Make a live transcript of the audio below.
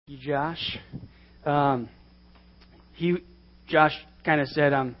you, Josh. Josh kind of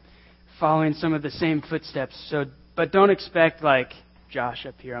said I'm following some of the same footsteps. But don't expect like Josh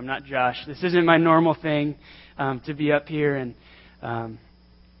up here. I'm not Josh. This isn't my normal thing to be up here, and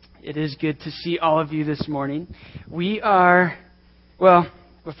it is good to see all of you this morning.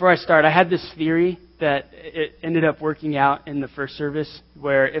 Before I start, I had this theory that it ended up working out in the first service,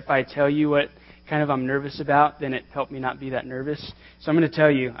 where if I tell you what kind of I'm nervous about, then it helped me not be that nervous. So I'm going to tell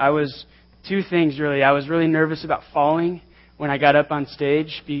you, two things really. I was really nervous about falling when I got up on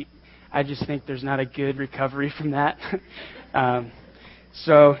stage. I just think there's not a good recovery from that.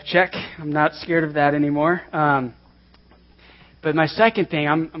 So check. I'm not scared of that anymore. But my second thing,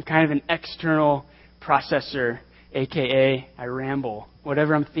 I'm kind of an external processor, a.k.a. I ramble.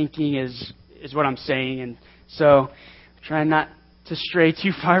 Whatever I'm thinking is what I'm saying. And so I'm trying not to stray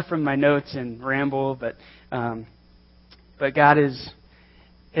too far from my notes and ramble, but God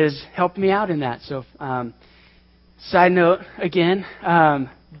has helped me out in that. So side note, again,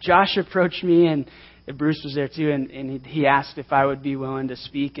 Josh approached me, and Bruce was there too, and he asked if I would be willing to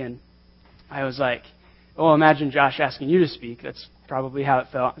speak, and I was like, well, imagine Josh asking you to speak. That's probably how it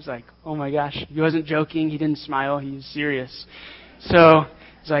felt. I was like, oh my gosh. He wasn't joking. He didn't smile. He was serious. So I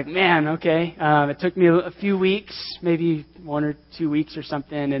was like, man, okay. It took me a few weeks, maybe 1 or 2 weeks or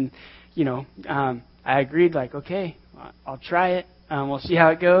something, and, I agreed, like, okay, I'll try it. We'll see how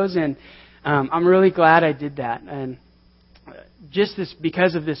it goes, and I'm really glad I did that. And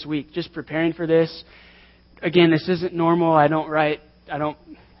because of this week, just preparing for this, again, this isn't normal.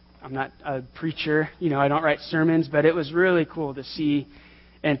 I'm not a preacher, I don't write sermons, but it was really cool to see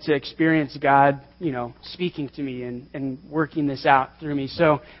and to experience God, speaking to me and working this out through me.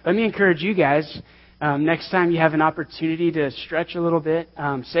 So let me encourage you guys, next time you have an opportunity to stretch a little bit,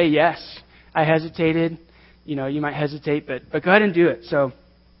 say yes. I hesitated, you might hesitate, but go ahead and do it. So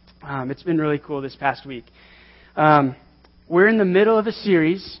it's been really cool this past week. We're in the middle of a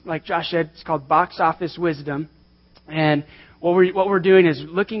series, like Josh said, it's called Box Office Wisdom. And what we're doing is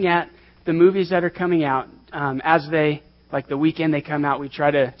looking at the movies that are coming out as the weekend they come out. We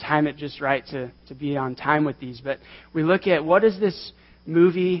try to time it just right to be on time with these. But we look at what is this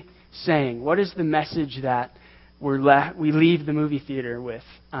movie saying? What is the message that we leave the movie theater with?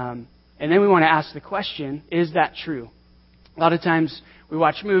 And then we want to ask the question, is that true? A lot of times we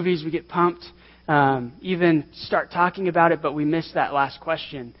watch movies, we get pumped, even start talking about it, but we miss that last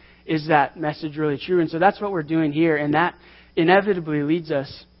question. Is that message really true? And so that's what we're doing here, and that inevitably leads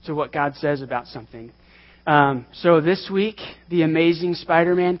us to what God says about something. So this week, The Amazing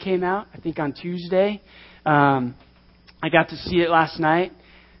Spider-Man came out, I think on Tuesday. I got to see it last night,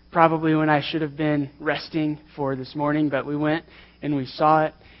 probably when I should have been resting for this morning, but we went and we saw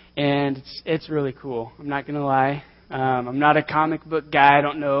it, and it's really cool. I'm not going to lie. I'm not a comic book guy.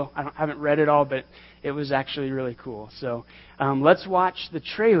 I haven't read it all, but it was actually really cool. So let's watch the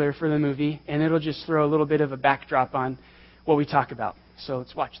trailer for the movie, and it'll just throw a little bit of a backdrop on what we talk about. So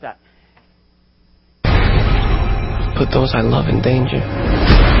let's watch that. Put those I love in danger.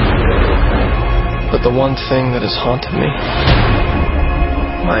 But the one thing that has haunted me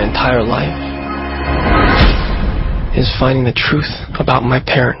my entire life is finding the truth about my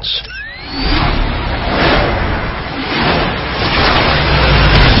parents.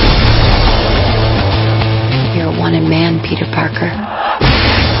 You're a wanted man, Peter Parker.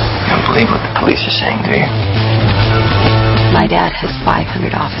 You don't believe what the police are saying, do you? My dad has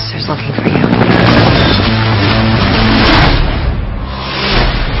 500 officers looking for you.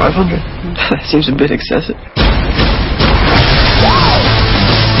 500? That seems a bit excessive.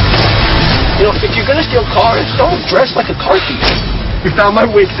 If you're gonna steal cars, don't dress like a car thief. You found my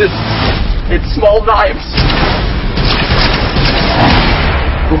weakness. It's small knives.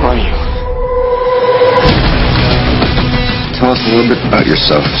 Who are you? Tell us a little bit about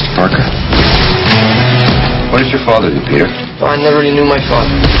yourself, Mr. Parker. What did your father do, Peter? Oh, I never really knew my father.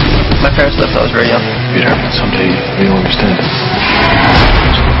 My parents left when I was very young. Peter, someday you'll understand.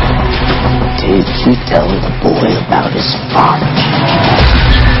 Did you tell the boy about his father?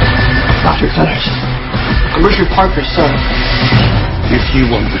 Dr. Cutters. I'm Richard Parker's son. If you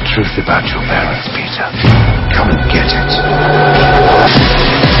want the truth about your parents, Peter, come and get it.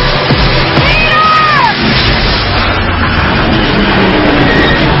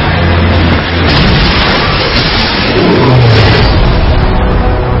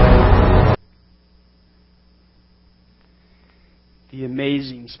 The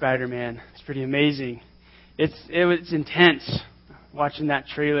Amazing Spider-Man. It's pretty amazing. It was intense watching that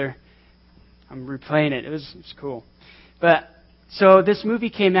trailer. I'm replaying it. It was cool. But so this movie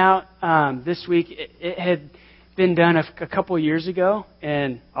came out this week. It had been done a couple years ago,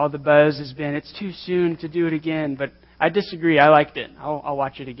 and all the buzz has been, it's too soon to do it again. But I disagree. I liked it. I'll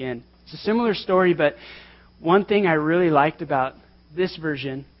watch it again. It's a similar story, but one thing I really liked about this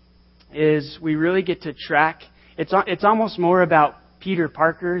version is we really get to track. It's almost more about Peter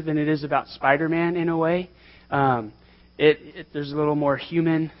Parker than it is about Spider-Man in a way. There's a little more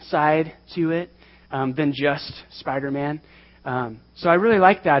human side to it than just Spider-Man. So I really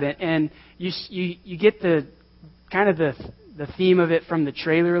like that, and you get the kind of the theme of it from the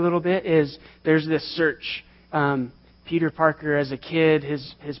trailer a little bit. Is there's this search. Peter Parker as a kid,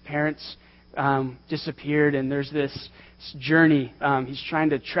 his parents disappeared, and there's this journey. He's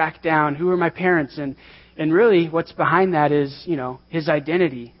trying to track down who are my parents, and really what's behind that is, his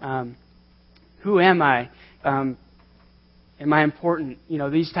identity. Who am I? Am I important?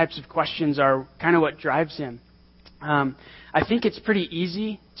 These types of questions are kind of what drives him. I think it's pretty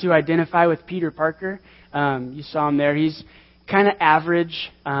easy to identify with Peter Parker. You saw him there. He's kind of average.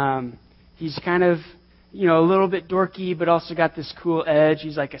 He's kind of, a little bit dorky, but also got this cool edge.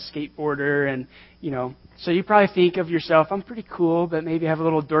 He's like a skateboarder, and, so you probably think of yourself, I'm pretty cool, but maybe have a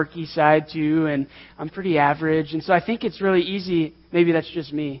little dorky side too, and I'm pretty average. And so I think it's really easy, maybe that's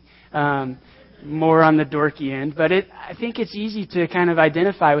just me, more on the dorky end, but I think it's easy to kind of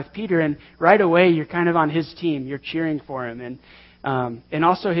identify with Peter, and right away you're kind of on his team. You're cheering for him, and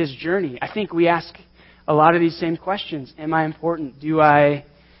also his journey. I think we ask a lot of these same questions. Am I important? Do I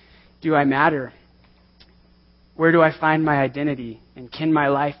matter? Where do I find my identity? And can my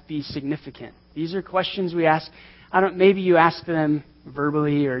life be significant? These are questions we ask. Maybe you ask them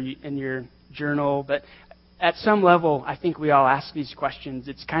verbally or in your journal, but at some level, I think we all ask these questions.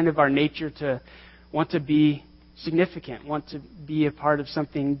 It's kind of our nature to want to be significant, want to be a part of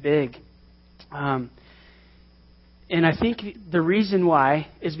something big. And I think the reason why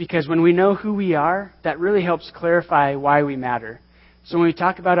is because when we know who we are, that really helps clarify why we matter. So when we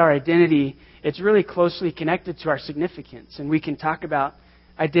talk about our identity, it's really closely connected to our significance. And we can talk about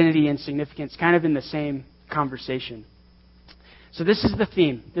identity and significance kind of in the same conversation. So this is the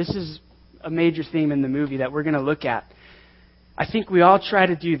theme. This is a major theme in the movie that we're going to look at. I think we all try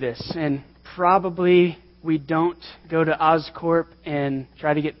to do this, and probably we don't go to Oscorp and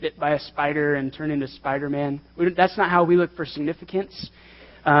try to get bit by a spider and turn into Spider-Man. That's not how we look for significance.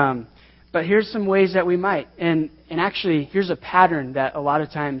 But here's some ways that we might. And actually, here's a pattern that a lot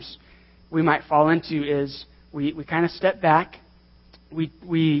of times we might fall into is we kind of step back.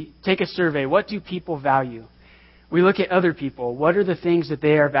 We take a survey. What do people value? We look at other people. What are the things that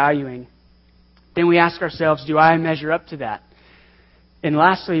they are valuing? Then we ask ourselves, do I measure up to that? And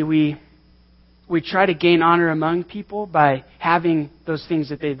lastly, we try to gain honor among people by having those things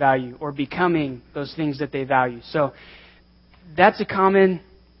that they value or becoming those things that they value. So that's a common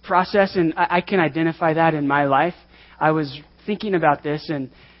process, and I can identify that in my life. I was thinking about this, and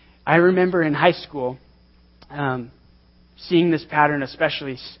I remember in high school seeing this pattern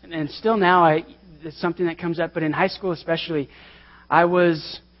especially, and still now it's something that comes up, but in high school especially, I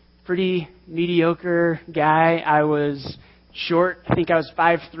was pretty mediocre guy. I was short. I think I was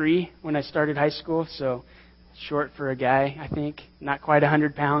 5'3" when I started high school, so short for a guy, I think. Not quite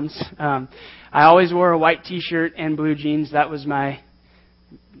 100 pounds. I always wore a white T-shirt and blue jeans. That was my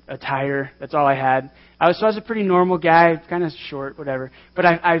attire. That's all I had. I was a pretty normal guy, kind of short, whatever. But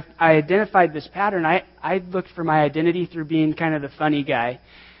I identified this pattern. I looked for my identity through being kind of the funny guy.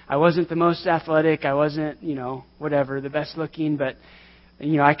 I wasn't the most athletic. I wasn't, whatever, the best looking, but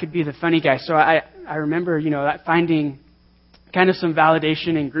I could be the funny guy. So I remember, finding kind of some validation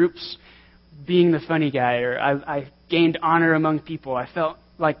in groups, being the funny guy, or I gained honor among people. I felt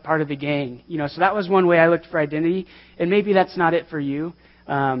like part of the gang, So that was one way I looked for identity. And maybe that's not it for you.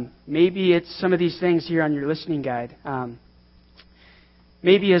 Maybe it's some of these things here on your listening guide.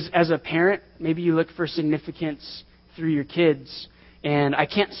 Maybe as a parent, maybe you look for significance through your kids. And I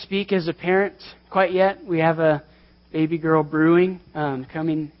can't speak as a parent quite yet. We have a baby girl brewing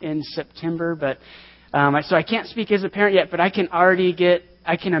coming in September, but so I can't speak as a parent yet, but I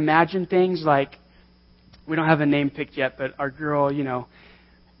can imagine things like, we don't have a name picked yet, but our girl,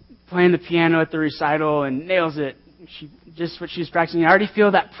 playing the piano at the recital and nails it. Just what she's practicing. I already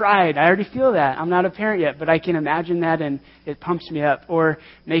feel that pride. I already feel that. I'm not a parent yet, but I can imagine that, and it pumps me up. Or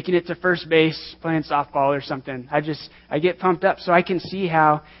making it to first base, playing softball or something. I get pumped up. So I can see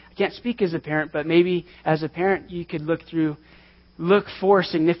how, I can't speak as a parent, but maybe as a parent you could look for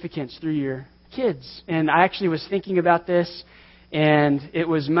significance through your kids. And I actually was thinking about this, and it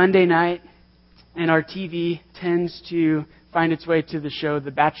was Monday night, and our TV tends to find its way to the show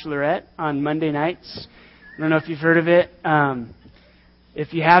The Bachelorette on Monday nights. I don't know if you've heard of it.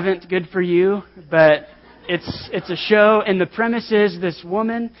 If you haven't, good for you. But It's a show, and the premise is this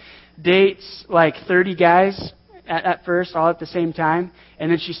woman dates like 30 guys at first, all at the same time,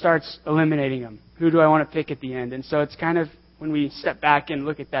 and then she starts eliminating them. Who do I want to pick at the end? And so it's kind of, when we step back and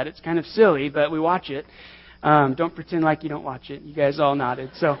look at that, it's kind of silly, but we watch it. Don't pretend like you don't watch it. You guys all nodded.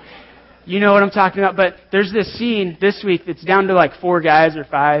 So you know what I'm talking about. But there's this scene this week that's down to like 4 guys or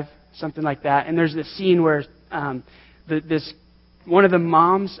 5, something like that. And there's this scene where one of the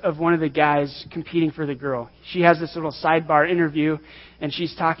moms of one of the guys competing for the girl, she has this little sidebar interview, and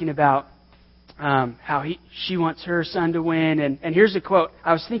she's talking about how she wants her son to win. And here's a quote.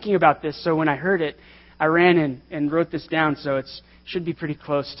 I was thinking about this, so when I heard it, I ran and wrote this down, so it should be pretty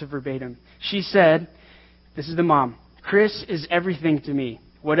close to verbatim. She said, this is the mom, "Chris is everything to me.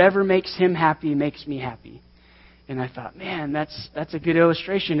 Whatever makes him happy makes me happy." And I thought, man, that's a good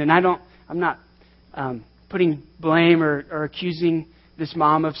illustration. And I'm not putting blame or accusing this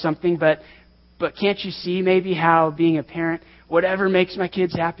mom of something, but can't you see maybe how being a parent, whatever makes my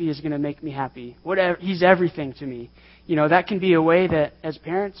kids happy is going to make me happy. He's everything to me. You know, that can be a way that as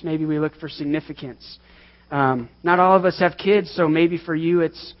parents maybe we look for significance. Not all of us have kids, so maybe for you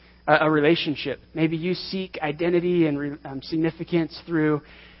it's a relationship. Maybe you seek identity and significance through,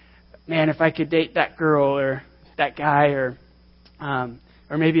 man, if I could date that girl or that guy, or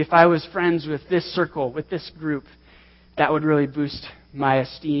maybe if I was friends with this circle, with this group, that would really boost my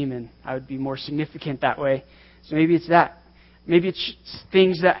esteem and I would be more significant that way. So maybe it's that. Maybe it's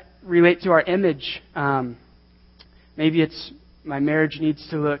things that relate to our image. Maybe it's my marriage needs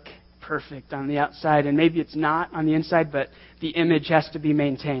to look perfect on the outside, and maybe it's not on the inside, but the image has to be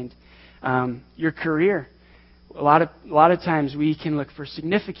maintained. Your career. A lot of times we can look for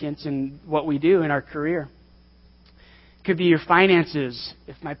significance in what we do in our career. It could be your finances.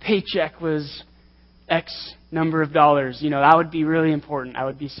 If my paycheck was X number of dollars, that would be really important. I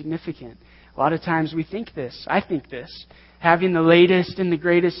would be significant. A lot of times we think this. I think this. Having the latest and the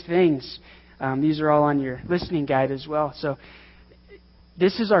greatest things. These are all on your listening guide as well. So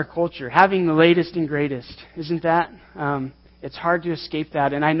this is our culture, having the latest and greatest. Isn't that? It's hard to escape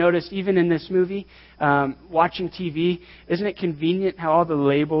that. And I noticed even in this movie, watching TV, isn't it convenient how all the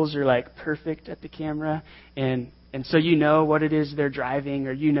labels are like perfect at the camera? And so you know what it is they're driving,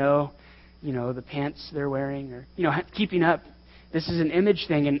 or you know the pants they're wearing, or keeping up. This is an image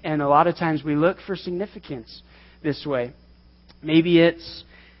thing, and a lot of times we look for significance this way. Maybe it's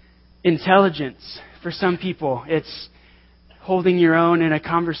intelligence. For some people, it's holding your own in a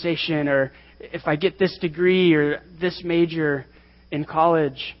conversation, or if I get this degree or this major in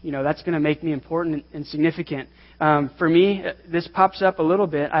college, that's going to make me important and significant. For me, this pops up a little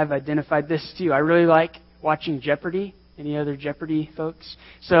bit. I've identified this too. I really like watching Jeopardy. Any other Jeopardy folks?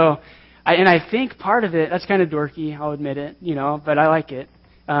 So, I think part of it, that's kind of dorky, I'll admit it, but I like it.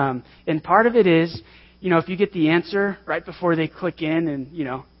 And part of it is, if you get the answer right before they click in,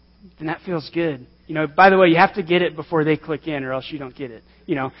 and, then that feels good. By the way, you have to get it before they click in, or else you don't get it.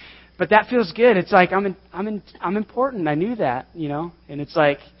 But that feels good. It's like I'm important. I knew that. And it's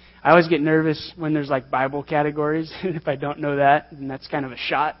like I always get nervous when there's like Bible categories, and if I don't know that, then that's kind of a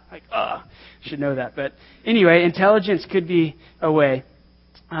shot. Like, should know that. But anyway, intelligence could be a way.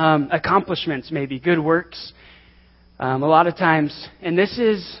 Accomplishments, maybe good works. A lot of times, and this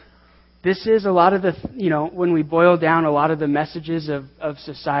is a lot of the when we boil down a lot of the messages of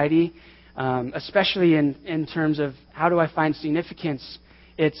society. Especially in terms of how do I find significance,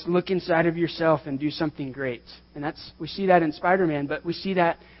 it's look inside of yourself and do something great. And we see that in Spider-Man, but we see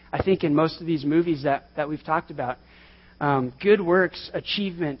that, I think, in most of these movies that we've talked about. Good works,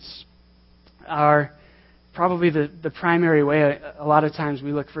 achievements are probably the primary way a lot of times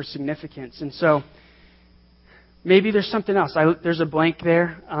we look for significance. And so maybe there's something else. There's a blank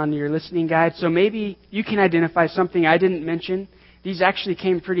there on your listening guide. So maybe you can identify something I didn't mention. These actually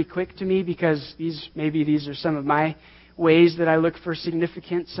came pretty quick to me because these are some of my ways that I look for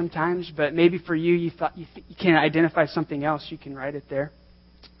significance sometimes. But maybe for you, you can identify something else. You can write it there.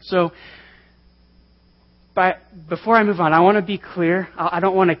 So before I move on, I want to be clear. I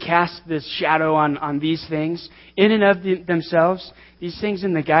don't want to cast this shadow on these things. In and of themselves, these things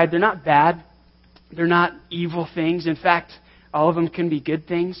in the guide, they're not bad. They're not evil things. In fact, all of them can be good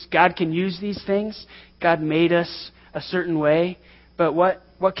things. God can use these things. God made us a certain way. But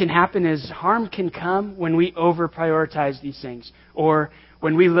what can happen is harm can come when we over-prioritize these things, or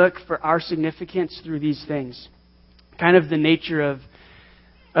when we look for our significance through these things. Kind of the nature of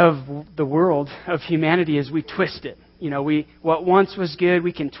the world, of humanity, is we twist it. What once was good,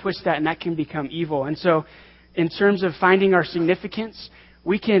 we can twist that, and that can become evil. And so, in terms of finding our significance,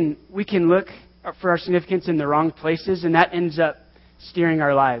 we can look for our significance in the wrong places, and that ends up steering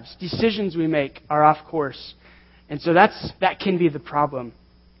our lives. Decisions we make are off course. And so that can be the problem.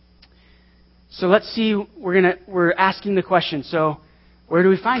 So let's see, we're asking the question, so where do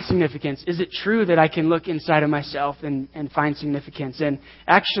we find significance? Is it true that I can look inside of myself and find significance? And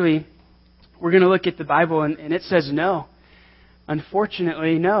actually, we're going to look at the Bible, and it says no.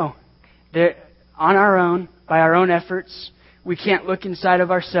 Unfortunately, no. On our own, by our own efforts, we can't look inside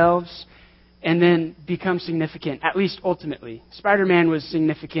of ourselves and then become significant, at least ultimately. Spider-Man was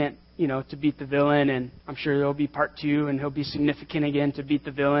significant, to beat the villain, and I'm sure there'll be part 2, and he'll be significant again to beat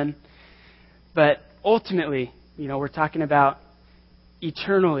the villain. But ultimately, we're talking about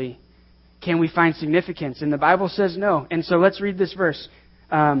eternally, can we find significance? And the Bible says no. And so let's read this verse.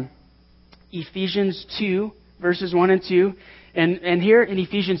 Ephesians 2, verses 1 and 2. And here in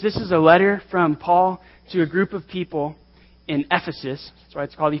Ephesians, this is a letter from Paul to a group of people in Ephesus. That's why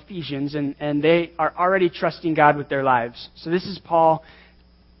it's called Ephesians. And they are already trusting God with their lives. So this is Paul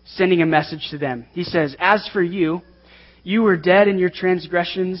sending a message to them. He says, "As for you, you were dead in your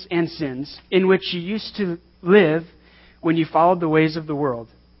transgressions and sins, in which you used to live when you followed the ways of the world,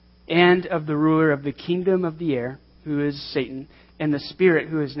 and of the ruler of the kingdom of the air, who is Satan, and the spirit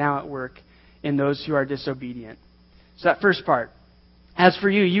who is now at work in those who are disobedient." So that first part. As for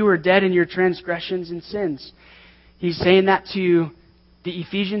you, you were dead in your transgressions and sins. He's saying that to the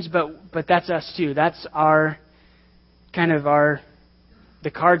Ephesians, but that's us too. That's the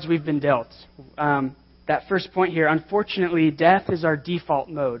cards we've been dealt. That first point here, unfortunately, death is our default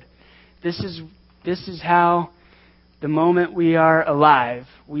mode. This is how the moment we are alive,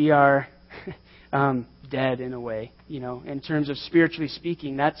 we are dead in a way, in terms of spiritually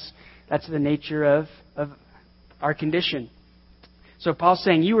speaking. That's the nature of our condition. So Paul's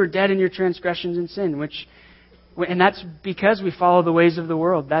saying, you were dead in your transgressions and sin, and that's because we follow the ways of the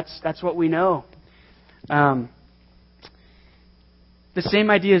world. That's what we know. The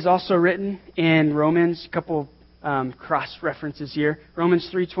same idea is also written in Romans. A couple cross references here. Romans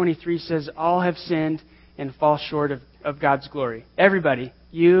 3:23 says, "All have sinned and fall short of God's glory." Everybody,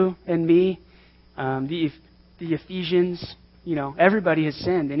 you and me, the Ephesians, everybody has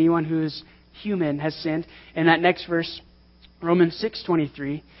sinned. Anyone who is human has sinned. And that next verse, Romans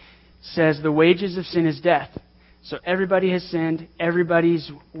 6:23, says, "The wages of sin is death." So everybody has sinned. Everybody's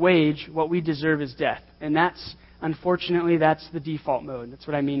wage, what we deserve, is death. And unfortunately, that's the default mode. That's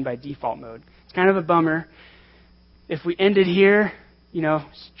what I mean by default mode. It's kind of a bummer. If we ended here,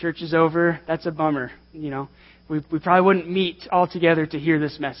 church is over, that's a bummer. We probably wouldn't meet all together to hear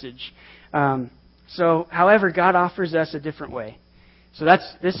this message. However, God offers us a different way. So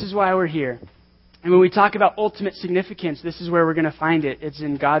this is why we're here. And when we talk about ultimate significance, this is where we're going to find it. It's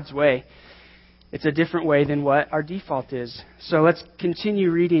in God's way. It's a different way than what our default is. So let's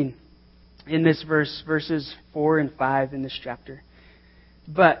continue reading in this verses 4 and 5 in this chapter.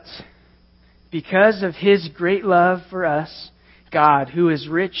 "But because of His great love for us, God, who is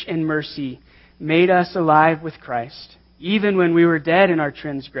rich in mercy, made us alive with Christ, even when we were dead in our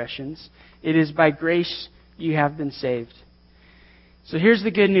transgressions. It is by grace you have been saved." So here's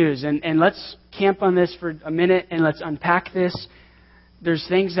the good news, and let's camp on this for a minute and let's unpack this. There's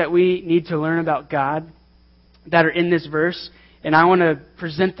things that we need to learn about God that are in this verse, and I want to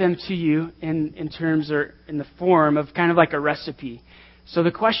present them to you in terms or in the form of kind of like a recipe. So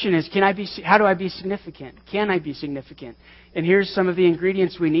the question is, how do I be significant? Can I be significant? And here's some of the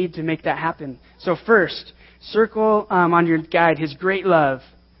ingredients we need to make that happen. So first, circle on your guide His great love.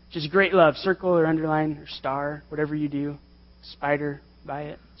 Just great love. Circle or underline or star, whatever you do. Spider by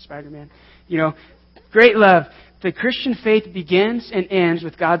it, Spider-Man. Great love. The Christian faith begins and ends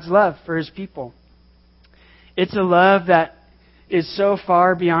with God's love for His people. It's a love that is so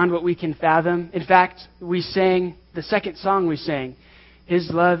far beyond what we can fathom. In fact, we sang, the second song we sang, His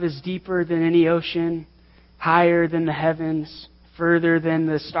love is deeper than any ocean, higher than the heavens, further than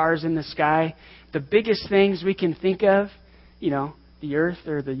the stars in the sky. The biggest things we can think of, the earth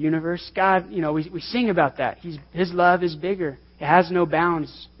or the universe, God, we sing about that. His love is bigger. It has no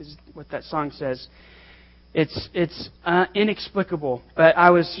bounds, is what that song says. It's inexplicable. But I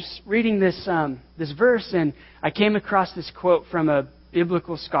was just reading this verse, and I came across this quote from a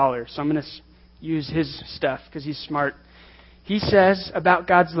biblical scholar. So I'm going to use his stuff because he's smart. He says about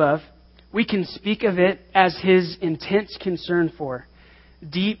God's love, "We can speak of it as His intense concern for,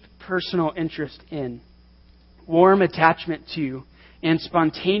 deep personal interest in, warm attachment to, and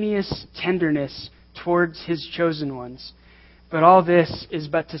spontaneous tenderness towards His chosen ones. But all this is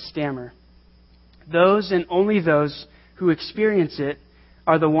but to stammer. Those and only those who experience it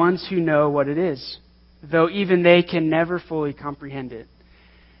are the ones who know what it is, though even they can never fully comprehend it."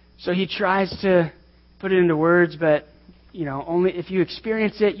 So he tries to put it into words, but only if you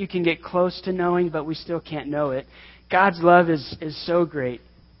experience it, you can get close to knowing, but we still can't know it. God's love is so great.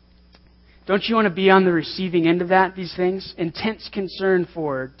 Don't you want to be on the receiving end of that, these things? Intense concern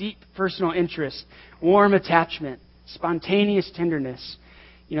for, deep personal interest, warm attachment, spontaneous tenderness.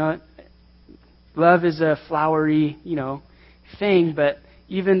 Love is a flowery, thing, but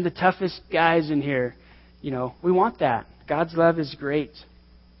even the toughest guys in here, we want that. God's love is great.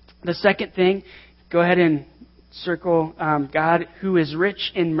 The second thing, go ahead and circle God who is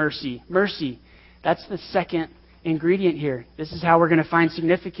rich in mercy. Mercy. That's the second ingredient here. This is how we're going to find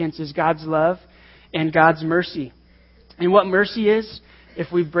significance, is God's love and God's mercy. And what mercy is,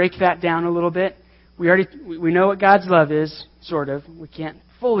 if we break that down a little bit, we know what God's love is, sort of. We can't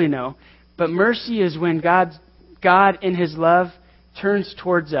fully know. But mercy is when God in His love turns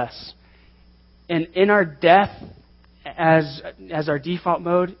towards us. And in our death, as our default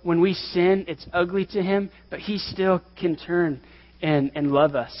mode, when we sin, it's ugly to Him, but He still can turn and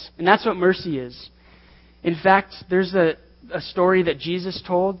love us. And that's what mercy is. In fact, there's a story that Jesus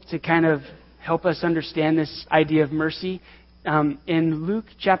told to kind of help us understand this idea of mercy. In Luke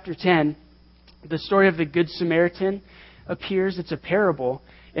chapter 10, the story of the Good Samaritan appears. It's a parable.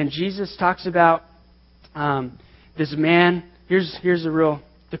 And Jesus talks about this man. Here's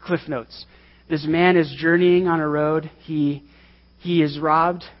the Cliff Notes. This man is journeying on a road. He is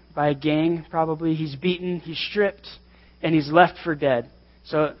robbed by a gang, probably. He's beaten, he's stripped, and he's left for dead.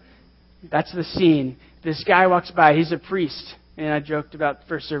 So that's the scene. This guy walks by. He's a priest. And I joked about the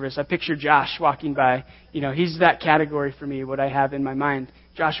first service. I picture Josh walking by. He's that category for me, what I have in my mind.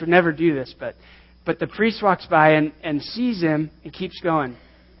 Josh would never do this, but the priest walks by and sees him and keeps going.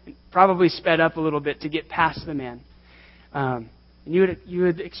 Probably sped up a little bit to get past the man. And you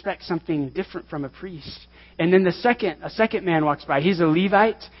would expect something different from a priest. And then a second man walks by. He's a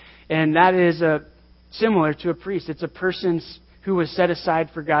Levite, and that is similar to a priest. It's a person who was set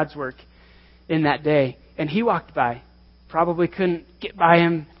aside for God's work in that day. And he walked by. Probably couldn't get by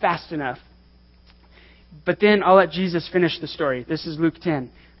him fast enough. But then I'll let Jesus finish the story. This is Luke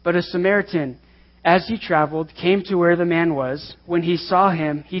 10. But a Samaritan, as he traveled, came to where the man was. When he saw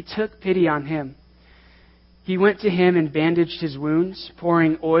him, he took pity on him. He went to him and bandaged his wounds,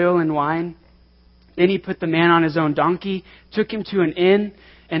 pouring oil and wine. Then he put the man on his own donkey, took him to an inn,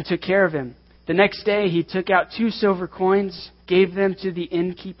 and took care of him. The next day he took out 2 silver coins, gave them to the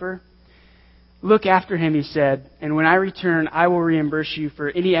innkeeper. Look after him, he said, and when I return, I will reimburse you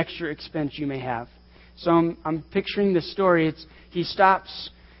for any extra expense you may have. So I'm picturing the story. He stops.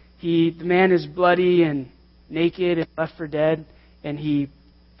 The man is bloody and naked and left for dead, and he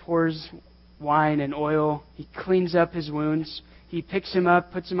pours wine and oil. He cleans up his wounds. He picks him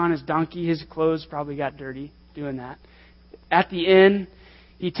up, puts him on his donkey. His clothes probably got dirty doing that. At the inn,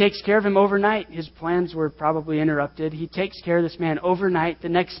 he takes care of him overnight. His plans were probably interrupted. He takes care of this man overnight. The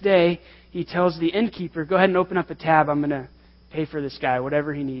next day, he tells the innkeeper, go ahead and open up a tab. I'm going to pay for this guy,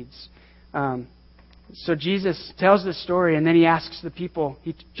 whatever he needs. So Jesus tells this story, and then he asks the people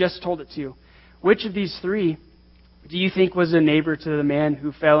he just told it to, which of these 3 do you think was a neighbor to the man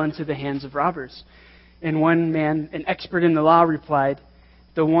who fell into the hands of robbers? And one man, an expert in the law, replied,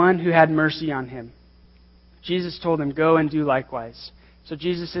 the one who had mercy on him. Jesus told him, go and do likewise. So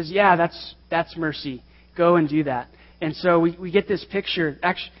Jesus says, yeah, that's mercy. Go and do that. And so we get this picture.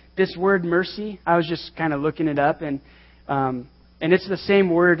 Actually, this word mercy, I was just kind of looking it up, and it's the same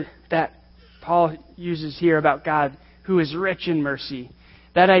word that Paul uses here about God, who is rich in mercy.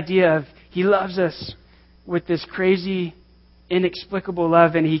 That idea of He loves us with this crazy, inexplicable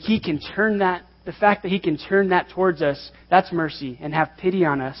love, and He can turn that, the fact that He can turn that towards us, that's mercy, and have pity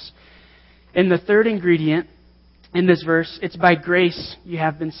on us. And the third ingredient in this verse, it's by grace you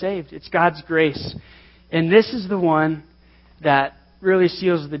have been saved. It's God's grace. And this is the one that really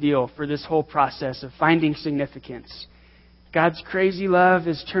seals the deal for this whole process of finding significance. God's crazy love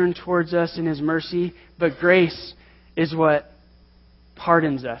is turned towards us in His mercy, but grace is what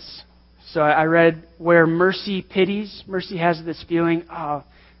pardons us. So I read where mercy pities. Mercy has this feeling, oh,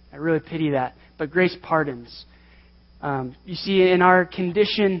 I really pity that. But grace pardons. You see, in our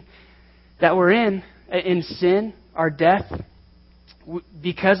condition that we're in sin, our death,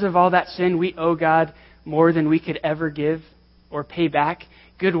 because of all that sin, we owe God more than we could ever give or pay back.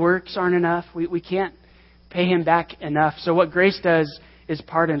 Good works aren't enough. We can't pay Him back enough. So what grace does is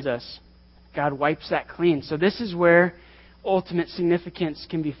pardons us. God wipes that clean. So this is where ultimate significance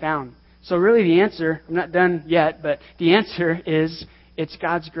can be found. So really the answer, I'm not done yet, but the answer is it's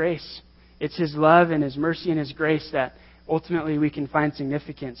God's grace. It's His love and His mercy and His grace that ultimately we can find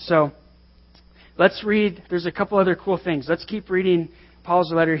significance. So let's read. There's a couple other cool things. Let's keep reading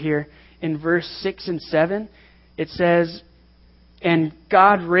Paul's letter here in verse 6 and 7. it says, and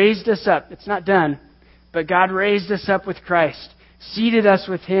God raised us up. It's not done, but God raised us up with Christ, seated us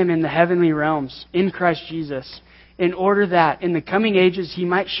with Him in the heavenly realms in Christ Jesus, in order that in the coming ages He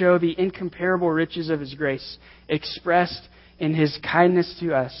might show the incomparable riches of His grace, expressed in His kindness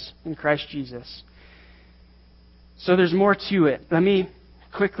to us in Christ Jesus. So there's more to it. Let me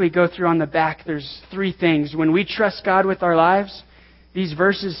quickly go through on the back. There's 3 things. When we trust God with our lives, these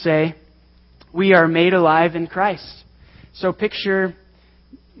verses say, we are made alive in Christ. So picture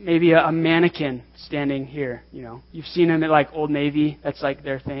maybe a mannequin standing here. You know, you've seen them at like Old Navy. That's like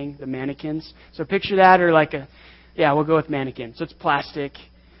their thing, the mannequins. So picture that, or like we'll go with mannequin. So it's plastic.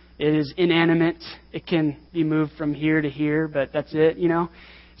 It is inanimate. It can be moved from here to here, but that's it, you know.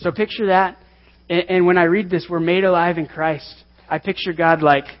 So picture that. And when I read this, we're made alive in Christ, I picture God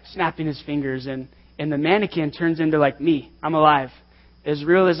like snapping His fingers, and the mannequin turns into like me. I'm alive. As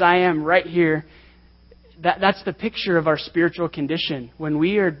real as I am right here. That's the picture of our spiritual condition. When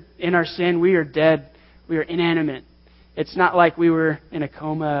we are in our sin, we are dead. We are inanimate. It's not like we were in a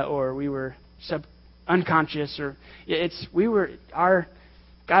coma or we were unconscious, or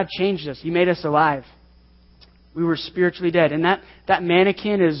God changed us. He made us alive. We were spiritually dead. And that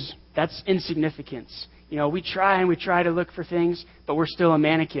mannequin that's insignificance. You know, we try to look for things, but we're still a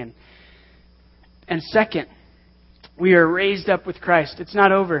mannequin. And second, we are raised up with Christ. It's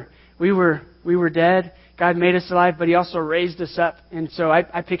not over. We were dead. God made us alive, but He also raised us up. And so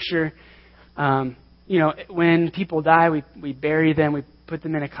I picture, when people die, we bury them. We put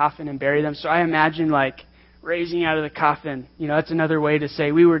them in a coffin and bury them. So I imagine like raising out of the coffin. You know, that's another way to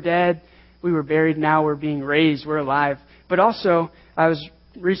say we were dead, we were buried, now we're being raised, we're alive. But also, I was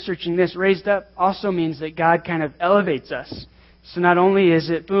researching this, raised up also means that God kind of elevates us. So not only is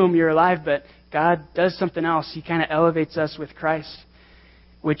it, boom, you're alive, but God does something else. He kind of elevates us with Christ,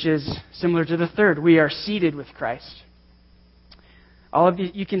 which is similar to the third. We are seated with Christ.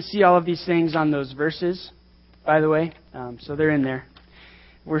 You can see all of these things on those verses, by the way. So they're in there.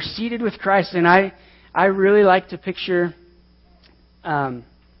 We're seated with Christ, and I really like to picture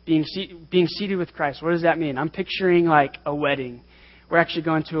being seated with Christ. What does that mean? I'm picturing like a wedding. We're actually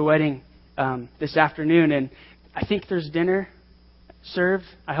going to a wedding this afternoon, and I think there's dinner served.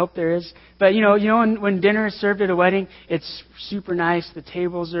 I hope there is. But you know, when dinner is served at a wedding, it's super nice. The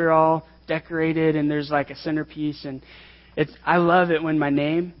tables are all decorated, and there's like a centerpiece, and I love it when my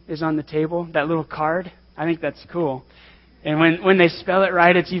name is on the table. That little card, I think that's cool. And when they spell it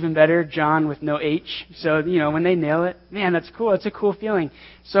right, it's even better. John with no H. So, when they nail it, man, that's cool. It's a cool feeling.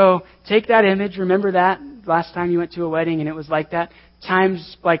 So take that image. Remember that last time you went to a wedding and it was like that,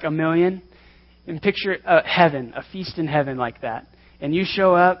 times like 1,000,000. And picture heaven, a feast in heaven like that. And you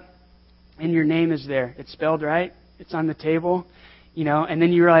show up and your name is there. It's spelled right. It's on the table, and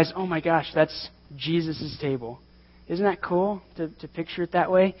then you realize, oh my gosh, that's Jesus' table. Isn't that cool to picture it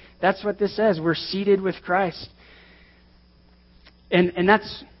that way? That's what this says. We're seated with Christ. And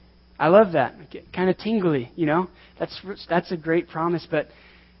I love that. Kind of tingly, That's a great promise, but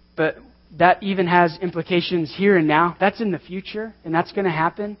that even has implications here and now. That's in the future, and that's going to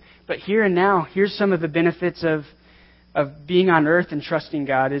happen. But here and now, here's some of the benefits of being on earth and trusting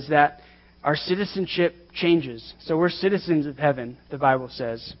God, is that our citizenship changes. So we're citizens of heaven, the Bible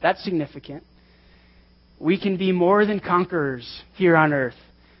says. That's significant. We can be more than conquerors here on earth.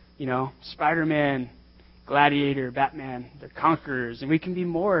 Spider-Man, Gladiator, Batman, they're conquerors. And we can be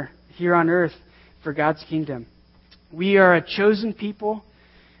more here on earth for God's kingdom. We are a chosen people,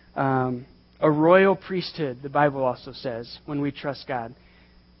 a royal priesthood, the Bible also says, when we trust God.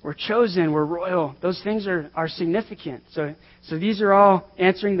 We're chosen, we're royal. Those things are significant. So these are all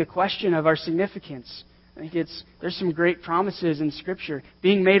answering the question of our significance. I think there's some great promises in Scripture.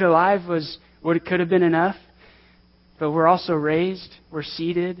 Being made alive was what it could have been enough, but we're also raised, we're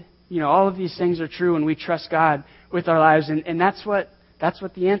seated. All of these things are true when we trust God with our lives, and that's what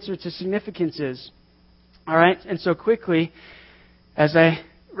the answer to significance is. All right, and so quickly, as I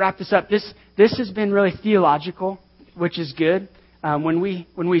wrap this up, this has been really theological, which is good. When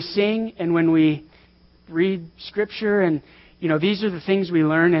we sing and when we read Scripture, and these are the things we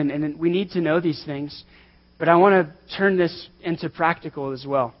learn, and we need to know these things. But I want to turn this into practical as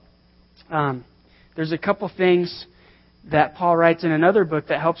well. There's a couple things that Paul writes in another book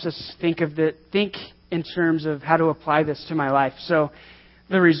that helps us think in terms of how to apply this to my life. So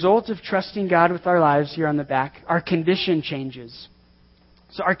the result of trusting God with our lives, here on the back, our condition changes.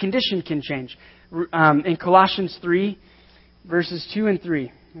 So our condition can change. In Colossians 3, verses 2 and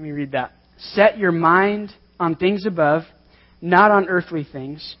 3, let me read that. Set your mind on things above, not on earthly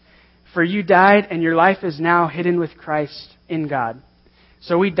things, for you died and your life is now hidden with Christ in God.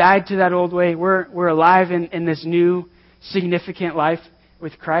 So we died to that old way. We're alive in this new, significant life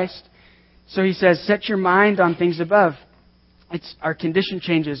with Christ. So he says, set your mind on things above. Our condition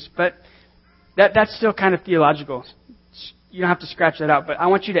changes, but that's still kind of theological. You don't have to scratch that out, but I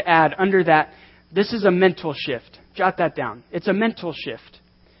want you to add under that, this is a mental shift. Jot that down. It's a mental shift.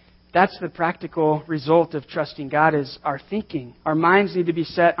 That's the practical result of trusting God, is our thinking. Our minds need to be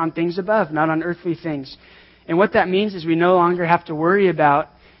set on things above, not on earthly things. And what that means is we no longer have to worry about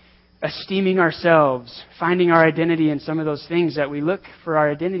esteeming ourselves, finding our identity in some of those things that we look for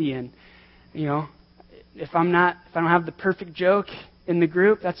our identity in. You know, if I don't have the perfect joke in the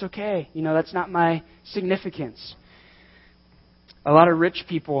group, that's okay. You know, that's not my significance. A lot of rich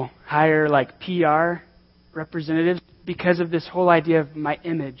people hire like PR representatives because of this whole idea of my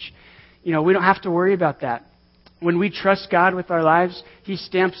image. You know, we don't have to worry about that. When we trust God with our lives, He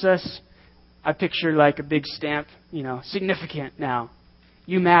stamps us. I picture like a big stamp, you know, significant now.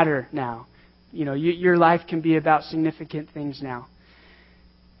 You matter now. You know, your life can be about significant things now.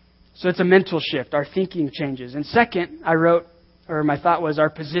 So it's a mental shift. Our thinking changes. And second, my thought was our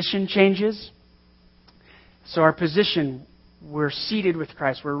position changes. So our position, we're seated with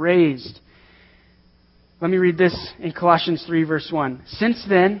Christ. We're raised. Let me read this in Colossians 3, verse 1.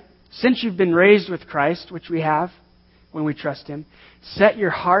 Since you've been raised with Christ, which we have when we trust Him, set your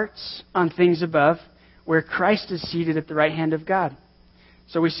hearts on things above, where Christ is seated at the right hand of God.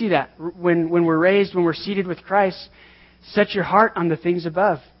 So we see that. When we're raised, when we're seated with Christ, set your heart on the things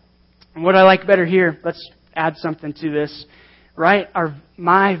above. And what I like better here, let's add something to this, right?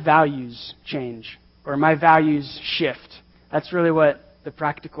 My values change, or my values shift. That's really what the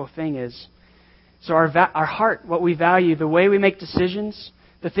practical thing is. So our heart, what we value, the way we make decisions,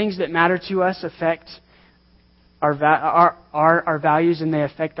 the things that matter to us affect our values, and they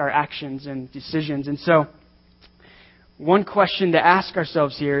affect our actions and decisions. And so one question to ask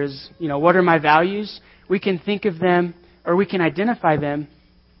ourselves here is, you know, what are my values? We can think of them, or we can identify them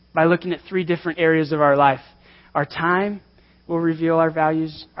by looking at 3 different areas of our life. Our time will reveal our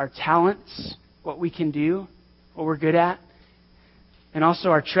values, our talents, what we can do, what we're good at, and also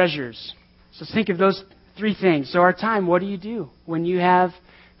our treasures. So think of those 3 things. So our time, what do you do? When you have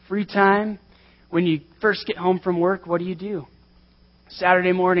free time, when you first get home from work, what do you do?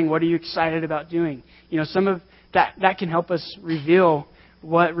 Saturday morning, what are you excited about doing? You know, some of that can help us reveal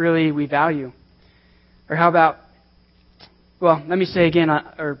what really we value. Or how about, well, let me say again,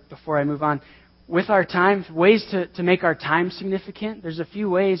 or before I move on, with our time, ways to make our time significant, there's a few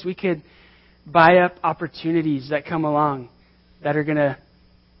ways we could buy up opportunities that come along that are going to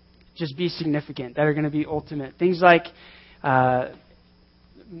just be significant, that are going to be ultimate. Things like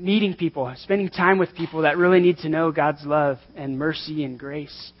meeting people, spending time with people that really need to know God's love and mercy and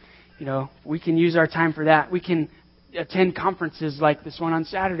grace. You know, we can use our time for that. We can attend conferences like this one on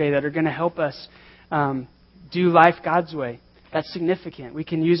Saturday that are going to help us do life God's way. That's significant. We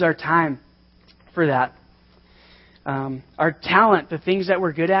can use our time for that. Our talent, the things that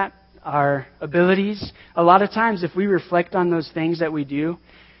we're good at, our abilities, a lot of times if we reflect on those things that we do,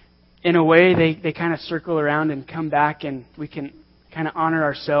 in a way they kind of circle around and come back, and we can kind of honor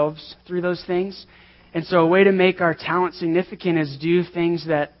ourselves through those things. And so a way to make our talent significant is do things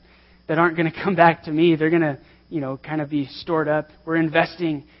that aren't going to come back to me. They're going to, you know, kind of be stored up. We're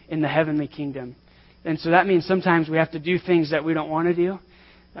investing in the heavenly kingdom. And so that means sometimes we have to do things that we don't want to do,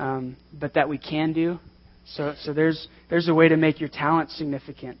 but that we can do. So there's a way to make your talent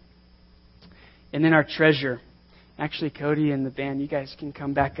significant. And then our treasure. Actually, Cody and the band, you guys can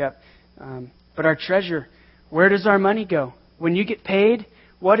come back up. But our treasure, where does our money go? When you get paid,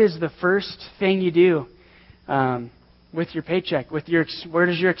 what is the first thing you do with your paycheck? Where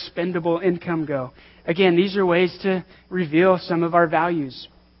does your expendable income go? Again, these are ways to reveal some of our values.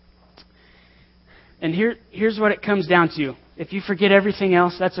 And here's what it comes down to. If you forget everything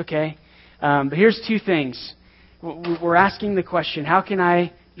else, that's okay. But here's 2 things. We're asking the question, how can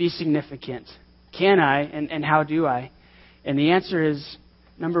I be significant? Can I, and how do I? And the answer is,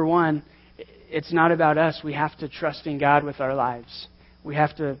 number 1, it's not about us. We have to trust in God with our lives. We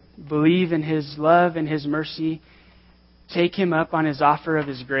have to believe in His love and His mercy, take Him up on His offer of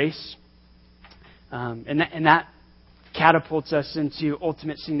His grace, and that catapults us into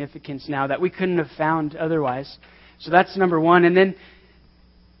ultimate significance now that we couldn't have found otherwise. So that's number 1. And then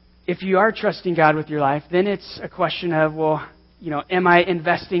if you are trusting God with your life, then it's a question of, well, you know, am I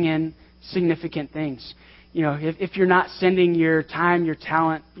investing in significant things? You know, if you're not sending your time, your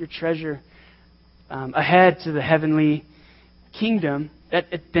talent, your treasure ahead to the heavenly kingdom,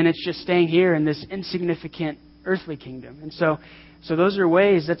 then it's just staying here in this insignificant earthly kingdom. And so those are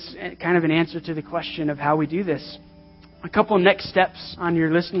ways, that's kind of an answer to the question of how we do this. a couple next steps on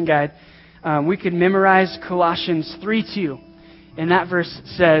your listening guide. We could memorize Colossians 3:2. And that verse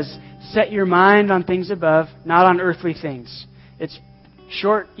says, set your mind on things above, not on earthly things. It's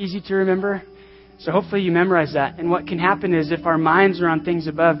short, easy to remember. So hopefully you memorize that. And what can happen is if our minds are on things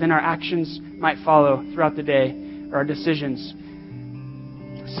above, then our actions might follow throughout the day, or our decisions.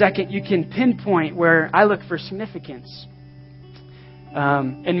 Second, you can pinpoint where I look for significance.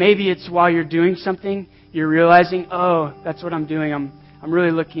 And maybe it's while you're doing something, you're realizing, oh, that's what I'm doing. I'm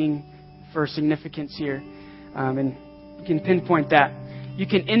really looking for significance here. And you can pinpoint that. You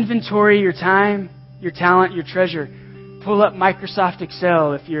can inventory your time, your talent, your treasure. Pull up Microsoft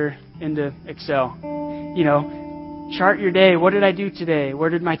Excel if you're into Excel. Chart your day. What did I do today? Where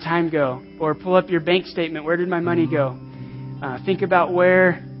did my time go? Or pull up your bank statement. Where did my money go? Think about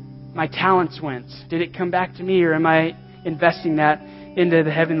where my talents went. Did it come back to me, or am I investing that into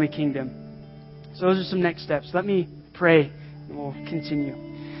the heavenly kingdom? So those are some next steps. Let me pray, and we'll continue.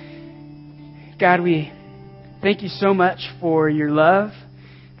 God, we thank you so much for your love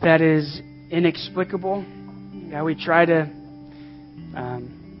that is inexplicable. God, we try to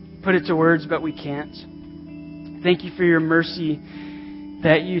put it to words, but we can't. Thank you for your mercy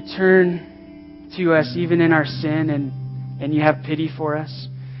that you turn to us even in our sin, and you have pity for us.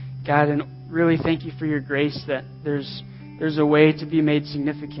 God, and really thank you for your grace that there's a way to be made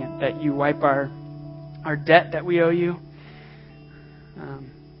significant, that you wipe our debt that we owe you.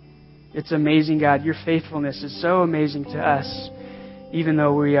 It's amazing, God. Your faithfulness is so amazing to us, even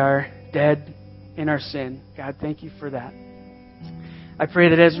though we are dead in our sin. God, thank you for that. I pray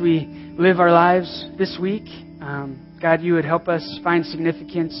that as we live our lives this week, God, you would help us find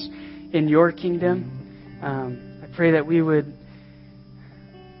significance in your kingdom. I pray that we would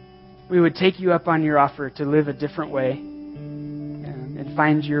take you up on your offer to live a different way and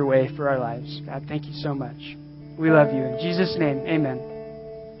find your way for our lives. God, thank you so much. We love you. In Jesus' name, amen.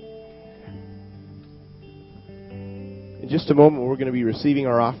 In just a moment, we're going to be receiving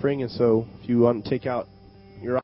our offering, and so if you want to take out